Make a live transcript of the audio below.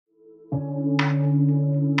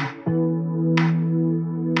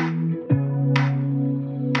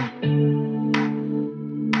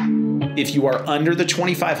If you are under the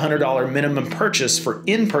 $2,500 minimum purchase for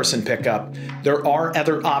in-person pickup, there are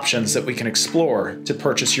other options that we can explore to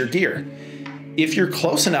purchase your gear. If you're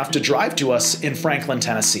close enough to drive to us in Franklin,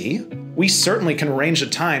 Tennessee, we certainly can arrange a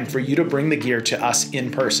time for you to bring the gear to us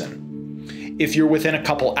in person. If you're within a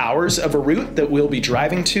couple hours of a route that we'll be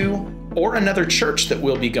driving to, or another church that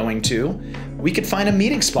we'll be going to, we could find a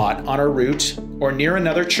meeting spot on our route or near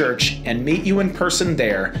another church and meet you in person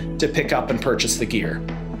there to pick up and purchase the gear.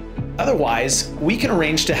 Otherwise, we can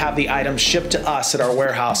arrange to have the items shipped to us at our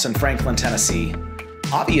warehouse in Franklin, Tennessee.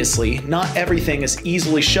 Obviously, not everything is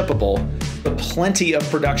easily shippable, but plenty of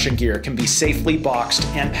production gear can be safely boxed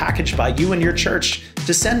and packaged by you and your church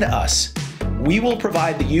to send to us. We will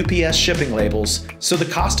provide the UPS shipping labels, so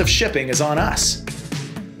the cost of shipping is on us.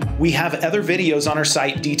 We have other videos on our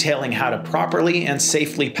site detailing how to properly and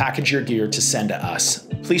safely package your gear to send to us.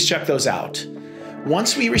 Please check those out.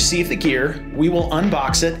 Once we receive the gear, we will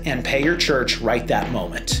unbox it and pay your church right that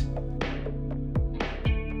moment.